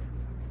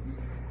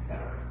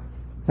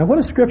 Now, what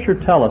does Scripture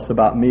tell us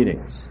about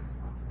meetings?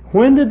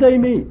 When did they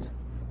meet?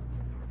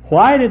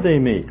 Why did they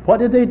meet? What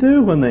did they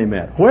do when they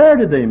met? Where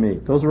did they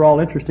meet? Those are all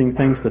interesting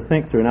things to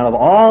think through. And out of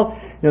all,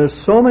 there's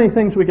so many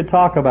things we could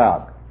talk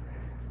about.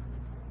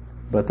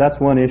 But that's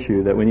one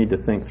issue that we need to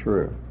think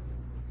through.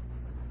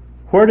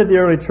 Where did the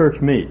early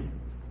church meet?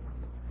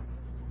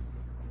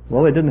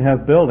 Well, they didn't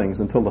have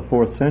buildings until the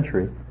 4th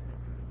century.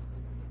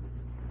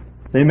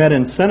 They met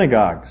in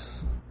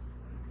synagogues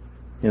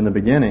in the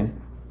beginning.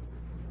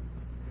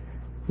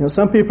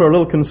 Some people are a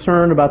little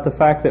concerned about the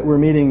fact that we're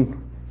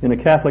meeting in a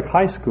Catholic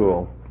high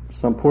school.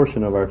 Some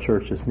portion of our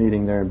church is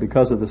meeting there, and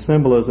because of the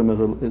symbolism,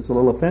 it's a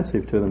little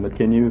offensive to them. But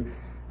can you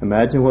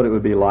imagine what it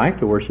would be like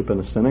to worship in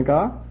a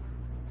synagogue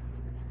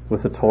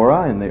with the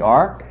Torah and the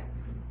Ark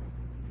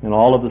and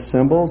all of the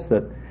symbols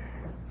that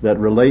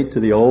relate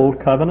to the Old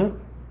Covenant?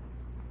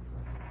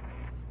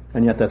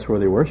 And yet that's where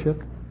they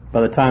worshiped.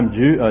 By the time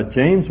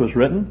James was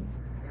written,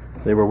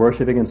 they were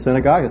worshiping in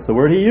synagogue. It's the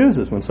word he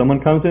uses when someone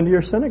comes into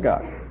your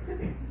synagogue.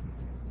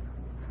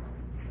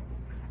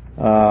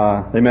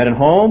 They met in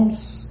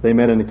homes. They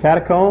met in the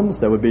catacombs.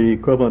 That would be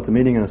equivalent to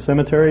meeting in a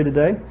cemetery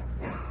today.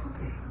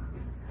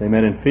 They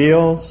met in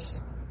fields.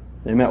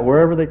 They met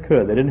wherever they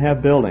could. They didn't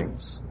have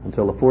buildings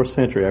until the 4th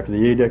century after the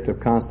Edict of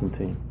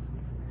Constantine.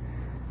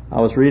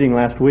 I was reading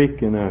last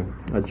week in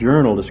a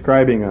journal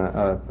describing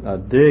a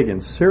dig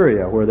in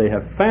Syria where they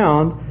have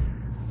found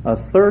a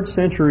 3rd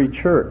century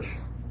church,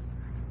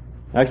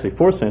 actually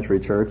 4th century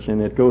church, and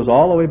it goes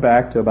all the way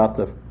back to about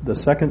the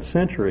 2nd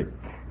century.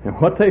 And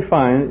what they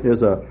find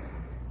is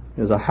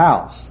a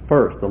house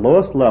first. The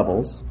lowest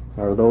levels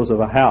are those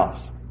of a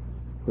house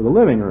with a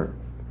living room.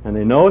 And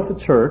they know it's a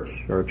church,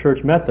 or a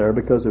church met there,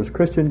 because there's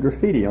Christian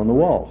graffiti on the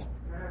walls.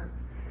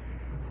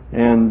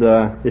 And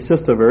it's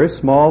just a very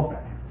small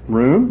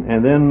room,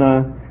 and then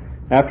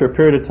after a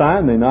period of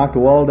time they knock the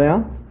wall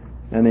down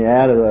and they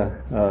added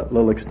a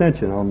little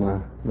extension on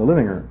the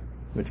living room,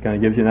 which kind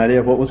of gives you an idea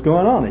of what was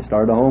going on. They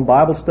started a home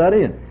Bible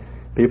study, and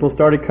people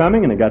started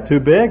coming, and it got too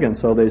big, and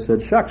so they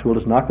said, "Shucks, we'll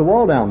just knock the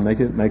wall down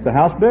and make the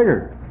house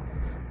bigger."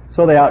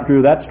 So they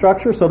outgrew that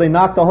structure, so they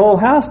knocked the whole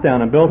house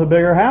down and built a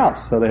bigger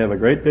house. So they have a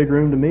great big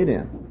room to meet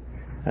in.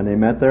 And they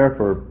met there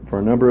for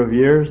a number of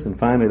years, and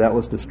finally that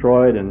was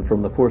destroyed, and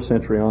from the 4th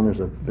century on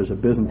there's a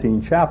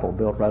Byzantine chapel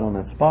built right on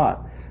that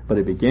spot. But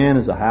it began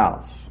as a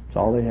house. That's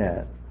all they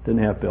had.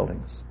 Didn't have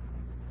buildings.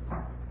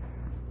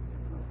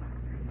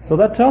 So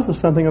that tells us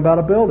something about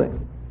a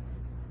building.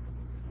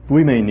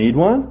 We may need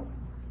one.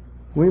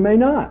 We may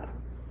not.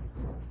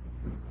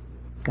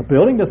 A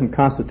building doesn't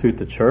constitute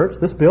the church.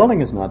 This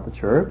building is not the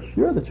church.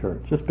 You're the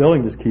church. This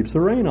building just keeps the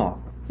rain off.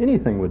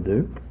 Anything would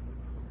do.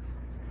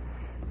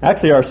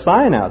 Actually, our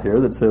sign out here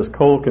that says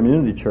Cole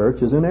Community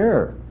Church is in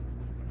error.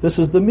 This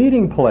is the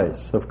meeting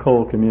place of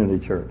Cole Community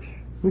Church.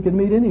 We could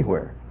meet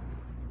anywhere.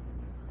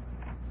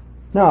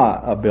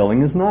 Now, a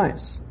building is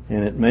nice.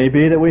 And it may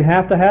be that we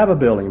have to have a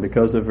building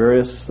because of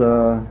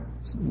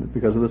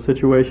because of the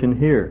situation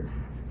here.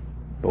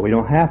 But we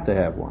don't have to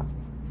have one.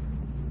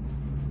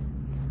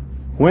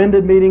 When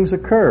did meetings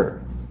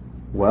occur?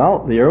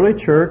 Well, the early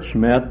church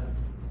met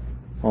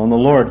on the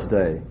Lord's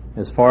Day,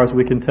 as far as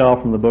we can tell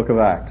from the book of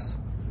Acts.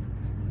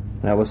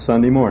 That was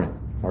Sunday morning,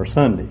 or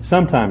Sunday,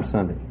 sometimes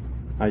Sunday.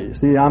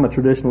 I'm a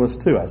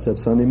traditionalist too. I said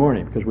Sunday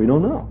morning because we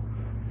don't know.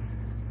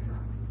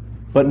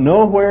 But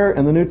nowhere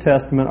in the New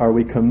Testament are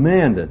we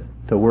commanded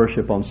to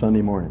worship on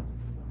Sunday morning.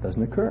 It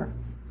doesn't occur.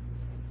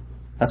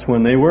 That's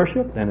when they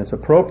worship, and it's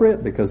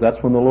appropriate because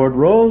that's when the Lord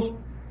rose.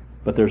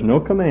 But there's no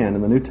command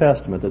in the New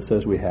Testament that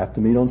says we have to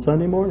meet on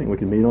Sunday morning. We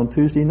can meet on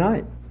Tuesday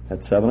night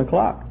at 7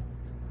 o'clock.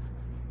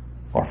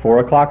 Or 4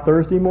 o'clock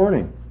Thursday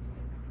morning.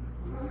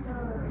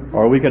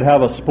 Or we could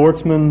have a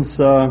sportsman's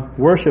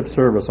worship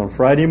service on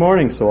Friday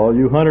morning so all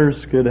you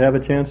hunters could have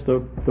a chance to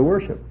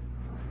worship.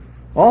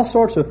 All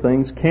sorts of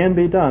things can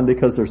be done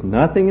because there's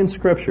nothing in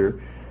Scripture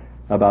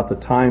about the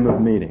time of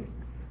meeting.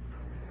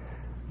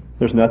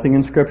 There's nothing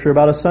in Scripture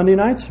about a Sunday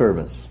night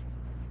service.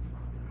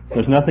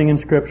 There's nothing in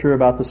Scripture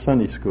about the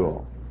Sunday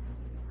school.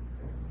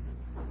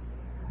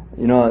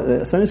 You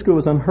know, Sunday school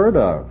was unheard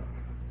of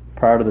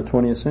prior to the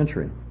 20th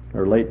century,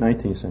 or late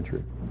 19th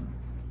century.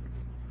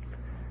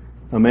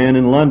 A man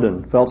in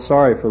London felt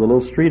sorry for the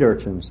little street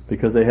urchins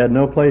because they had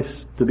no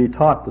place to be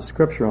taught the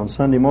Scripture on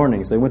Sunday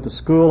mornings. They went to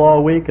school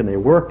all week and they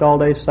worked all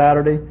day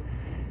Saturday,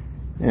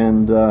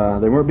 and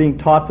they weren't being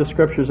taught the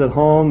Scriptures at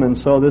home, and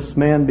so this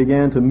man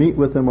began to meet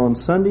with them on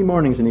Sunday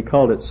mornings, and he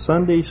called it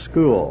Sunday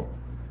school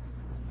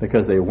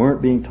because they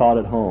weren't being taught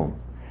at home.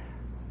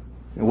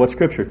 And what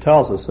Scripture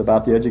tells us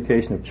about the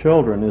education of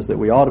children is that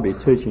we ought to be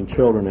teaching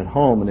children at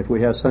home, and if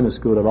we have Sunday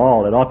school at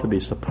all, it ought to be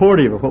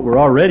supportive of what we're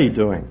already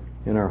doing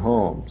in our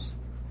homes.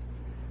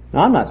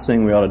 Now, I'm not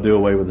saying we ought to do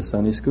away with the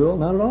Sunday school,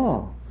 not at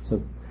all. It's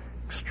an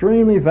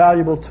extremely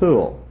valuable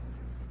tool,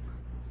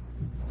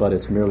 but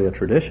it's merely a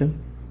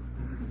tradition.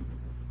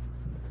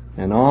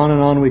 And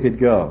on we could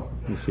go.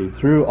 You see,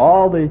 through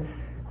all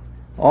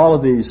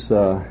of these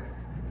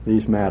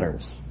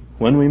matters.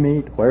 When we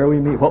meet, where we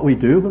meet, what we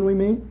do when we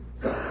meet.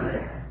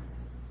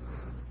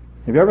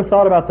 Have you ever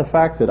thought about the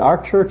fact that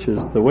our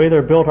churches, the way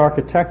they're built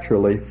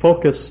architecturally,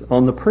 focus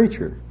on the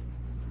preacher?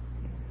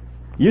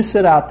 You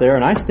sit out there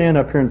and I stand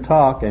up here and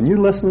talk and you're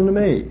listening to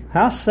me.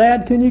 How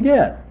sad can you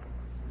get?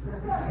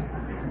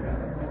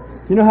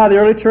 You know how the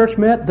early church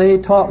met? They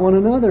taught one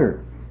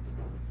another.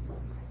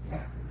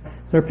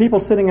 There are people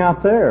sitting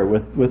out there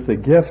with the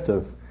gift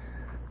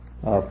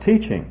of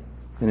teaching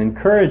and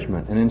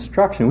encouragement and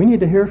instruction. We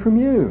need to hear from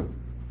you.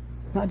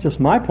 Not just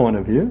my point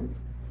of view.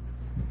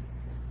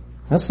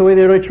 That's the way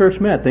the early church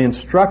met. They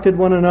instructed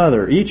one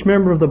another. Each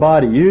member of the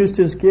body used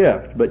his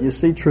gift. But you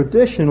see,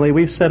 traditionally,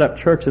 we've set up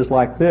churches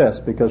like this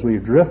because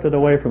we've drifted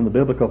away from the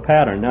biblical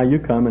pattern. Now you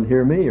come and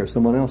hear me or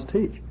someone else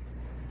teach.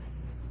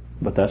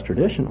 But that's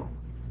traditional.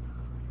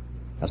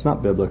 That's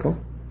not biblical.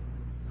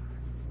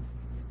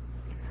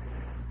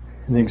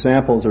 And the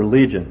examples are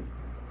legion.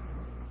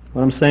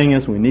 What I'm saying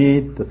is we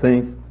need to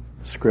think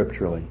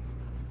scripturally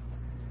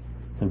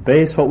and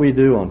base what we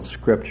do on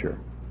Scripture.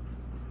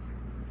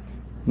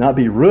 Not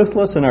be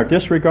ruthless in our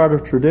disregard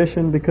of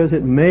tradition because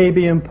it may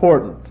be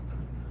important.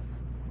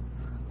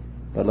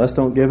 But let's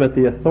don't give it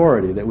the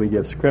authority that we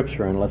give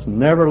Scripture, and let's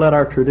never let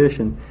our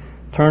tradition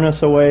turn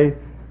us away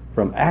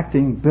from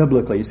acting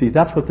biblically. You see,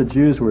 that's what the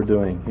Jews were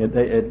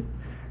doing.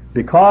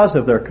 Because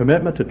of their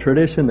commitment to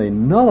tradition, they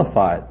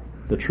nullified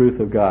the truth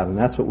of God, and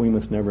that's what we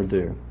must never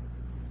do.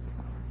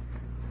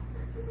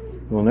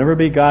 We'll never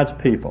be God's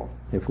people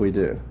if we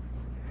do.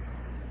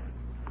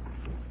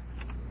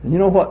 And you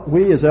know what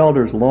we as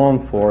elders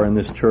long for in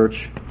this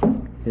church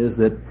is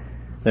that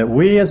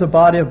we as a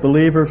body of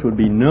believers would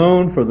be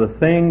known for the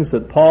things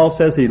that Paul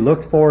says he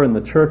looked for in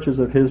the churches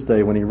of his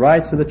day. When he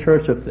writes to the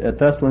church at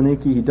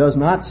Thessaloniki, he does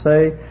not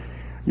say,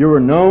 you were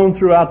known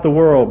throughout the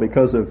world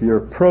because of your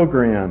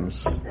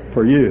programs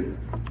for youth.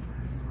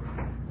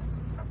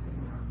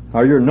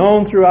 Or you're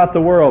known throughout the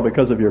world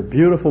because of your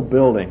beautiful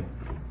building,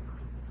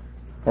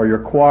 or your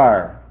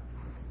choir,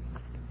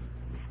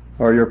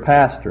 or your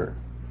pastor.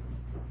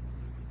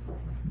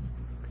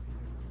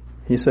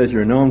 He says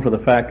you're known for the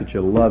fact that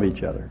you love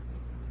each other.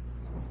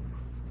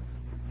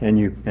 And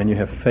you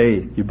have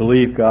faith. You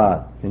believe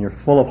God. And you're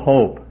full of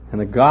hope.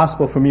 And the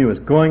gospel from you is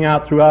going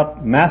out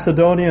throughout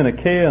Macedonia and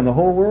Achaia and the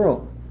whole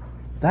world.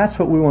 That's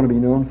what we want to be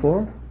known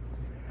for.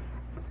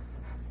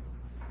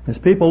 As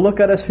people look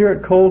at us here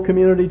at Cole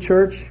Community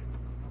Church,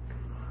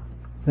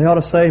 they ought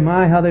to say,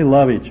 my, how they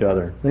love each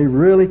other. They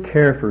really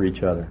care for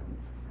each other.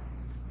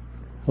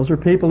 Those are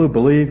people who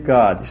believe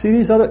God.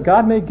 You see,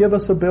 God may give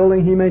us a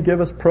building, He may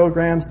give us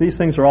programs. These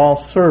things are all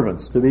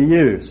servants to be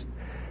used.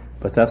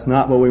 But that's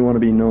not what we want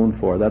to be known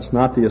for. That's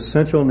not the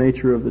essential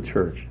nature of the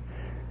church.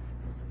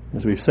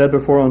 As we've said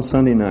before on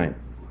Sunday night,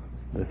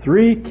 the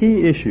three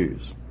key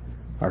issues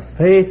are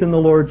faith in the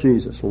Lord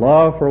Jesus,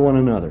 love for one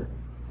another,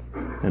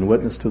 and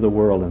witness to the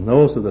world. And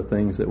those are the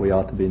things that we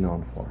ought to be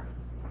known for.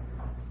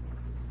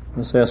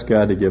 Let's ask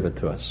God to give it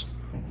to us.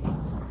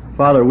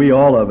 Father, we,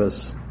 all of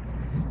us,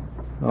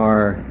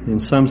 are in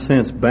some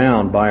sense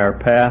bound by our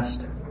past,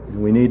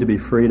 and we need to be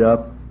freed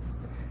up.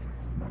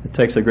 It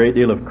takes a great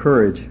deal of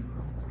courage,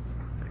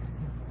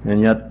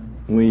 and yet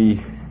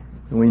we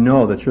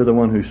know that you're the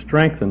one who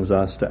strengthens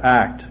us to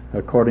act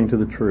according to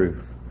the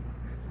truth.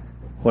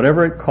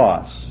 Whatever it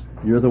costs,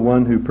 you're the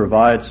one who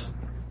provides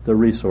the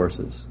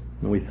resources.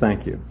 And we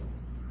thank you.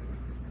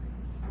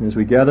 And as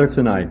we gather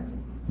tonight,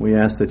 we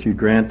ask that you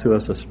grant to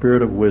us a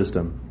spirit of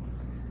wisdom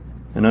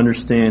and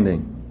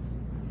understanding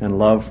and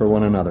love for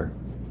one another.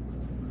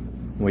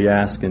 We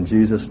ask in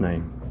Jesus'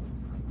 name.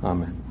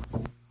 Amen.